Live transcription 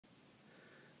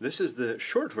This is the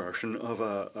short version of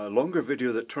a longer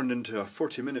video that turned into a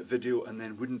 40-minute video and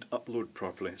then wouldn't upload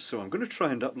properly. So I'm going to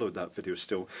try and upload that video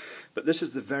still, but this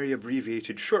is the very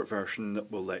abbreviated short version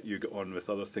that will let you get on with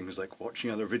other things like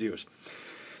watching other videos.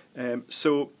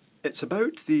 So it's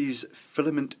about these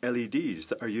filament LEDs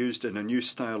that are used in a new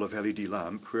style of LED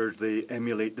lamp where they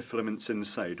emulate the filaments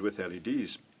inside with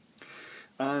LEDs.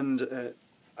 And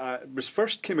I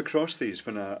first came across these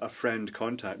when a friend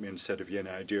contacted me and said, have you any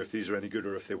idea if these are any good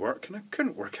or if they work? And I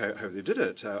couldn't work out how they did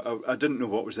it. I didn't know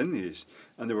what was in these,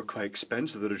 and they were quite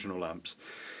expensive, the original lamps.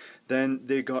 Then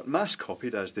they got mass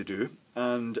copied, as they do,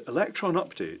 and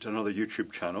Electronupdate, another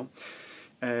YouTube channel,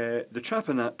 the chap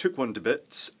in that took one to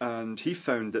bits, and he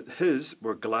found that his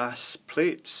were glass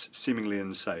plates seemingly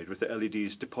inside with the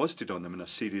LEDs deposited on them in a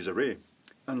series array.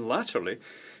 And latterly,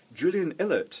 Julian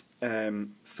Iletts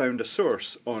found a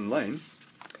source online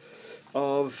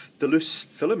of the loose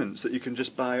filaments that you can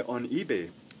just buy on eBay.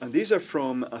 And these are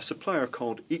from a supplier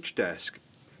called Desk,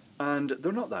 and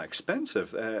they're not that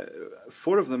expensive.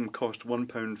 4 of them cost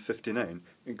 £1.59,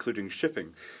 including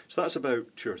shipping. So that's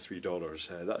about $2 or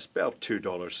 $3. That's about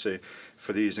 $2, say,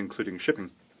 for these, including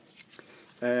shipping.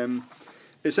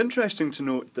 It's interesting to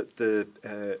note that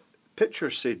the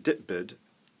pictures say DitBid.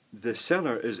 The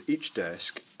seller is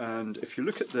Desk, and if you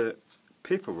look at the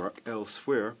paperwork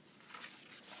elsewhere,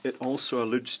 it also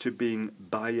alludes to being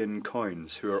buy-in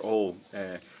coins, who are all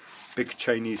big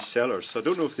Chinese sellers. So I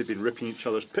don't know if they've been ripping each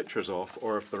other's pictures off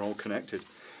or if they're all connected.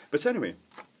 But anyway,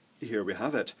 here we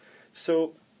have it.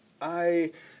 So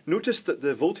I noticed that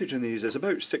the voltage in these is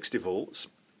about 60 volts,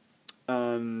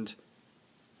 and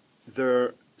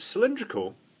they're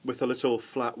cylindrical with a little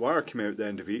flat wire coming out the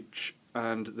end of each,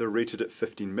 and they're rated at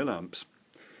 15 milliamps.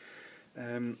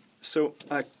 So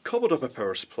I cobbled up a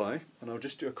power supply, and I'll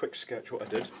just do a quick sketch what I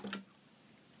did.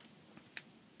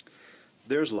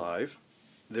 There's live,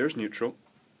 there's neutral.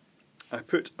 I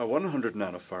put a 100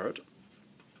 nanofarad,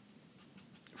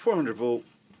 400 volt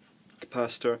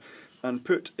capacitor, and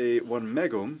put a 1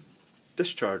 megohm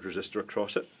discharge resistor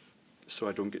across it, so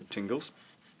I don't get tingles.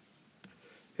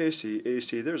 AC,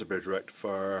 AC, there's a bridge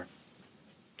rectifier,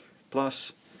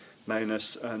 plus,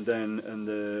 minus, and then in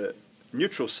the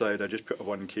neutral side I just put a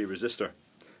 1k resistor.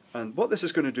 And what this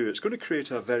is going to do, it's going to create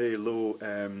a very low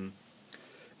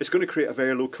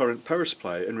current power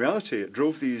supply. In reality, it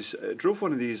drove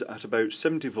one of these at about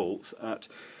 70 volts at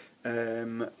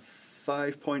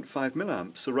 5.5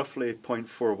 milliamps, so roughly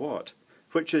 0.4 watt,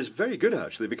 which is very good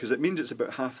actually, because it means it's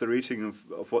about half the rating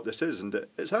of what this is, and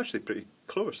it's actually pretty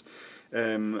close.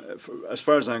 As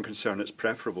far as I'm concerned, it's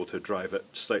preferable to drive it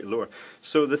slightly lower.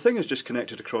 So the thing is just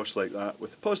connected across like that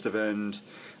with the positive end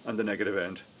and the negative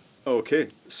end. Okay,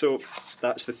 so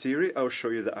that's the theory. I'll show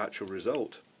you the actual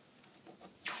result.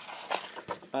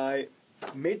 I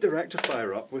made the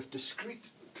rectifier up with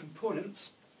discrete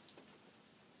components.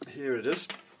 Here it is.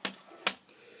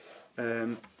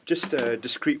 Just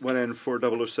discrete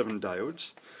 1N4007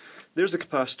 diodes. There's the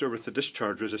capacitor with the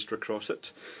discharge resistor across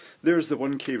it. There's the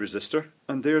 1k resistor,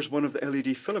 and there's one of the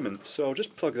LED filaments. So I'll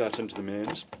just plug that into the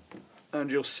mains,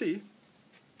 and you'll see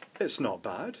it's not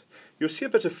bad. You'll see a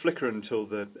bit of flicker until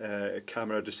the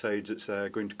camera decides it's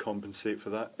going to compensate for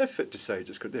that. If it decides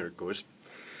it's good, there it goes.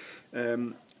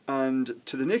 And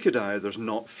to the naked eye, there's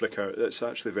not flicker. It's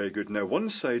actually very good. Now, one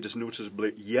side is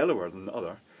noticeably yellower than the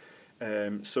other.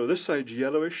 So this side's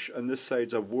yellowish, and this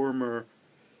side's a warmer,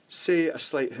 say a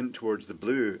slight hint towards the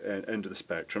blue end of the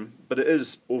spectrum, but it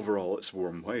is, overall, it's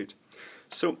warm white.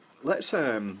 So let's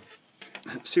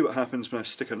see what happens when I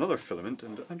stick another filament,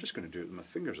 and I'm just going to do it with my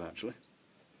fingers actually.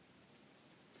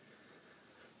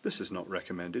 This is not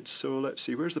recommended, so let's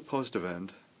see, where's the positive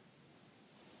end?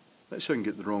 Let's see if I can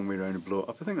get the wrong way around and blow it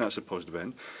up. I think that's the positive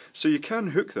end. So you can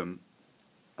hook them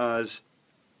as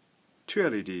 2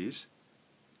 LEDs.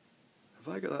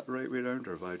 Have I got that the right way around,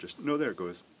 or have I just... No, there it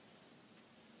goes.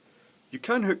 You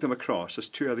can hook them across as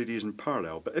 2 LEDs in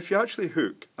parallel, but if you actually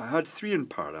hook, I had 3 in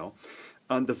parallel,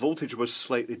 and the voltage was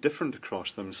slightly different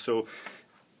across them, so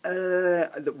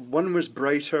one was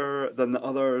brighter than the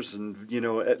others, and you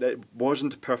know, it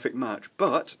wasn't a perfect match.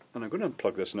 But, and I'm going to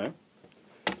unplug this now,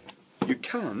 you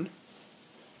can,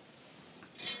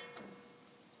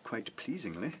 quite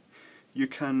pleasingly, you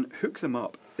can hook them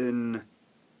up in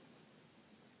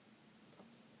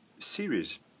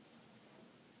series.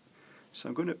 So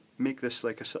I'm going to make this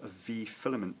like a sort of V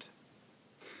filament.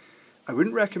 I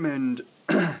wouldn't recommend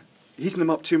heating them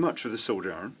up too much with a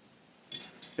solder iron,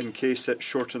 in case it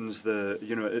shortens the,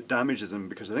 you know, it damages them,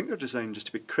 because I think they're designed just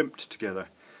to be crimped together.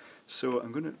 So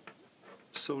I'm going to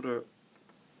solder,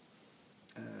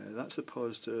 that's the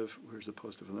positive, where's the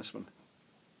positive on this one?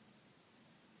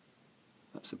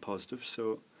 That's the positive,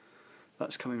 so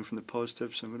that's coming from the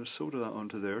positive, so I'm going to solder that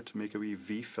onto there to make a wee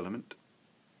V filament.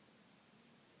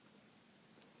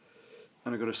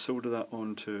 And I'm going to solder that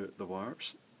onto the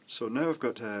wires. So now I've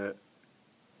got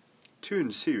two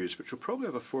in series, which will probably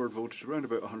have a forward voltage around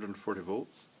about 140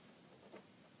 volts.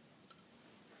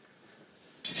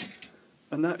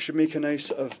 And that should make a nice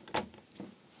sort of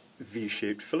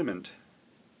V-shaped filament.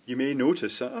 You may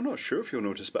notice, I'm not sure if you'll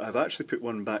notice, but I've actually put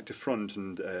one back to front,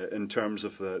 and in terms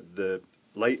of the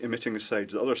light emitting side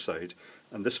is the other side,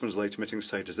 and this one's light emitting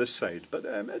side is this side, but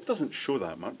it doesn't show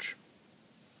that much.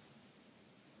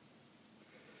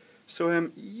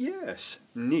 So yes,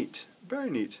 neat,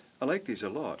 very neat. I like these a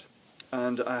lot.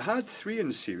 And I had 3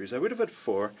 in series, I would have had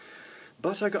 4,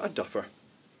 but I got a duffer.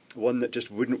 One that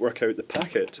just wouldn't work out the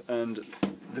packet, and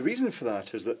the reason for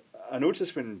that is that I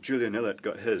noticed when Julian Iletts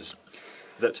got his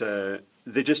that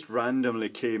they just randomly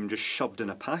came just shoved in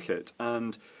a packet,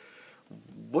 and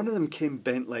one of them came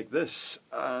bent like this,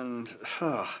 and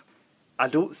I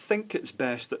don't think it's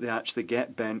best that they actually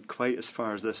get bent quite as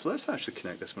far as this. Let's actually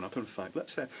connect this one up, in fact.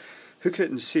 Let's hook it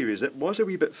in series. It was a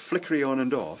wee bit flickery on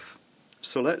and off,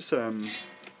 so let's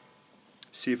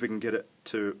see if we can get it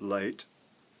to light.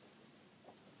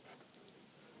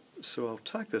 So I'll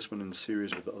tack this one in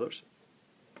series with the others.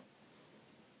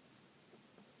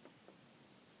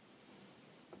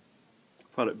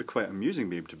 While it'd be quite amusing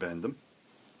being able to bend them,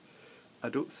 I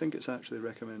don't think it's actually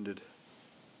recommended.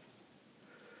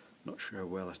 Not sure how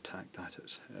well I tacked that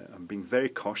is. I'm being very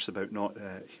cautious about not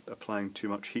applying too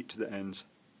much heat to the ends.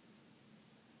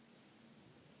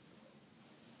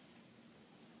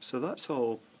 So that's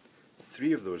all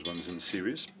 3 of those ones in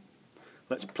series.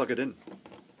 Let's plug it in.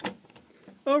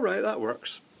 Alright, that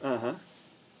works.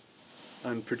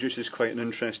 And produces quite an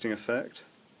interesting effect.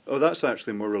 Oh, that's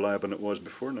actually more reliable than it was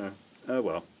before now.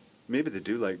 Well, maybe they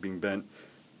do like being bent.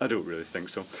 I don't really think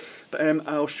so. But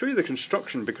I'll show you the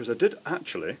construction, because I did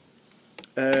actually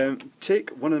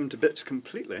take one of them to bits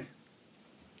completely.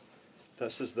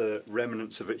 This is the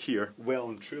remnants of it here, well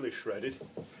and truly shredded.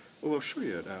 Oh, I'll show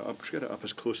you it. I'll get it up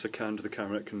as close as I can to the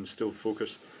camera, it can still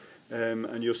focus.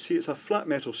 And you'll see it's a flat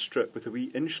metal strip with a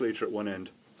wee insulator at one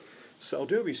end. So I'll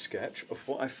do a wee sketch of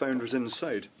what I found was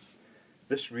inside.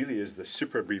 This really is the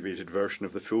super abbreviated version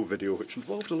of the full video, which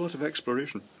involved a lot of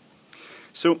exploration.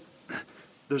 So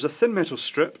there's a thin metal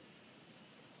strip.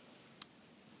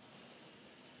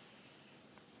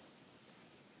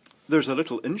 There's a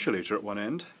little insulator at one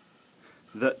end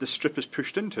that the strip is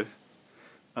pushed into,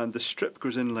 and the strip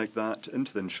goes in like that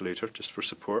into the insulator just for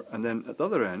support, and then at the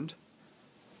other end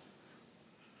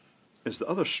is the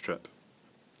other strip.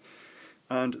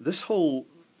 And this whole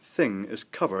thing is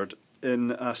covered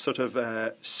in a sort of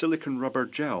silicon rubber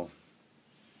gel.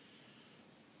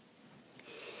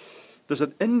 There's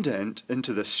an indent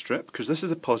into this strip, because this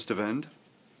is the positive end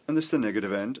and this is the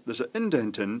negative end. There's an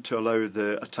indent in to allow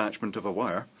the attachment of a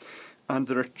wire, and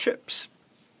there are chips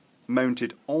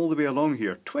mounted all the way along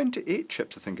here. 28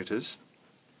 chips I think it is.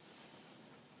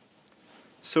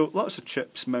 So lots of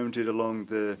chips mounted along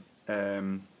the,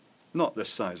 not this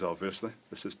size obviously,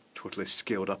 this is totally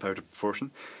scaled up out of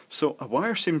proportion. So a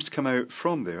wire seems to come out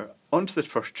from there onto the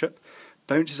first chip,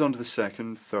 bounces onto the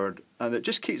second, third, and it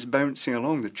just keeps bouncing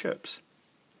along the chips.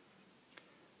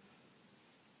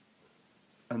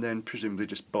 And then presumably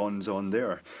just bonds on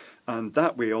there. And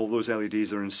that way all those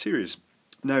LEDs are in series.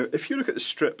 Now if you look at the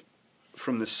strip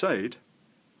from the side,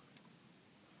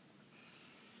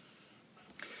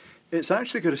 it's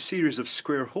actually got a series of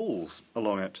square holes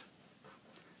along it.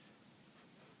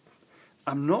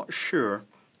 I'm not sure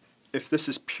if this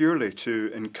is purely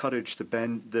to encourage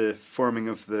the forming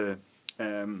of the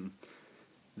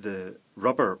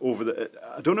rubber over the.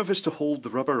 I don't know if it's to hold the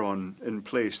rubber in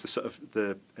place, the sort of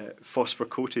the phosphor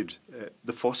coated,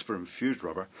 the phosphor infused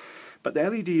rubber, but the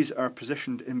LEDs are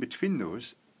positioned in between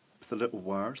those with the little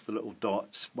wires, the little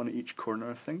dots, one at each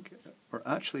corner I think, or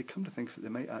actually come to think of it, they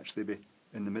might actually be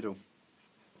in the middle.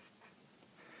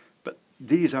 But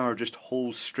these are just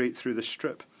holes straight through the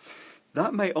strip.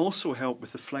 That might also help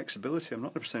with the flexibility, I'm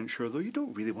not 100% sure, though you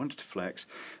don't really want it to flex.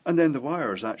 And then the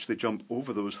wires actually jump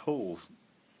over those holes.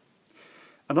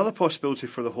 Another possibility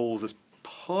for the holes is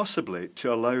possibly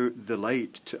to allow the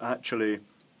light to actually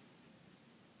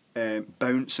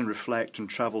bounce and reflect and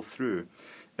travel through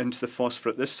into the phosphor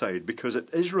at this side, because it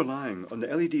is relying on the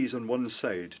LEDs on one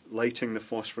side lighting the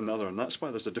phosphor on the other, and that's why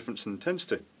there's a difference in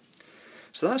intensity.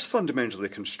 So that's fundamentally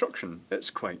construction. It's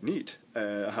quite neat,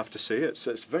 I have to say.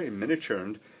 It's very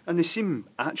miniature, and they seem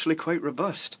actually quite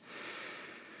robust.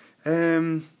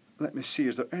 Let me see,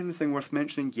 is there anything worth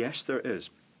mentioning? Yes, there is.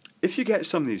 If you get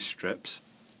some of these strips,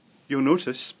 you'll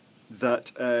notice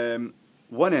that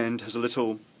one end has a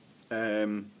little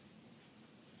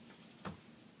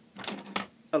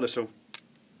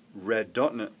red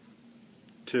dot in it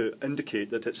to indicate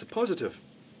that it's a positive.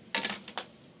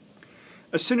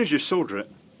 As soon as you solder it,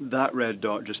 that red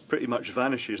dot just pretty much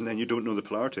vanishes and then you don't know the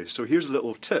polarity. So here's a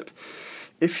little tip.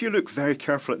 If you look very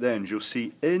carefully at the end, you'll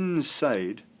see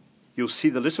inside, you'll see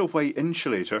the little white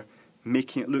insulator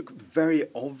making it look very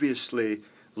obviously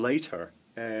lighter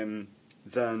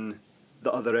than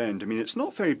the other end. I mean, it's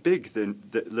not very big, the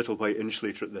little white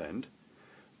insulator at the end,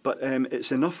 but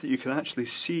it's enough that you can actually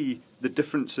see the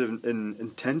difference in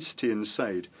intensity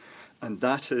inside, and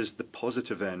that is the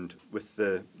positive end with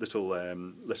the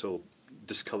little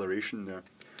discoloration there.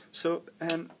 So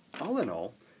all in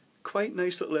all, quite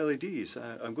nice little LEDs.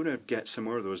 I'm going to get some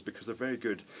more of those because they're very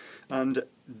good. And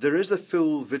there is a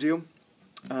full video,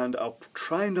 and I'll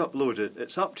try and upload it.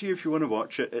 It's up to you if you want to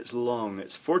watch it. It's long,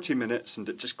 it's 40 minutes, and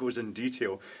it just goes in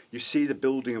detail. You see the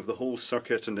building of the whole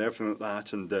circuit and everything like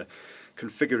that, and the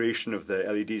configuration of the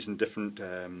LEDs in different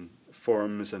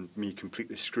forms, and me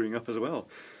completely screwing up as well.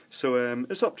 So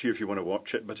it's up to you if you want to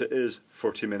watch it, but it is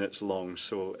 40 minutes long,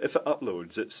 so if it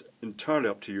uploads, it's entirely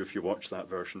up to you if you watch that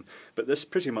version. But this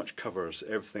pretty much covers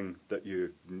everything that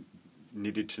you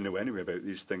needed to know anyway about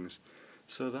these things.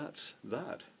 So that's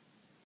that.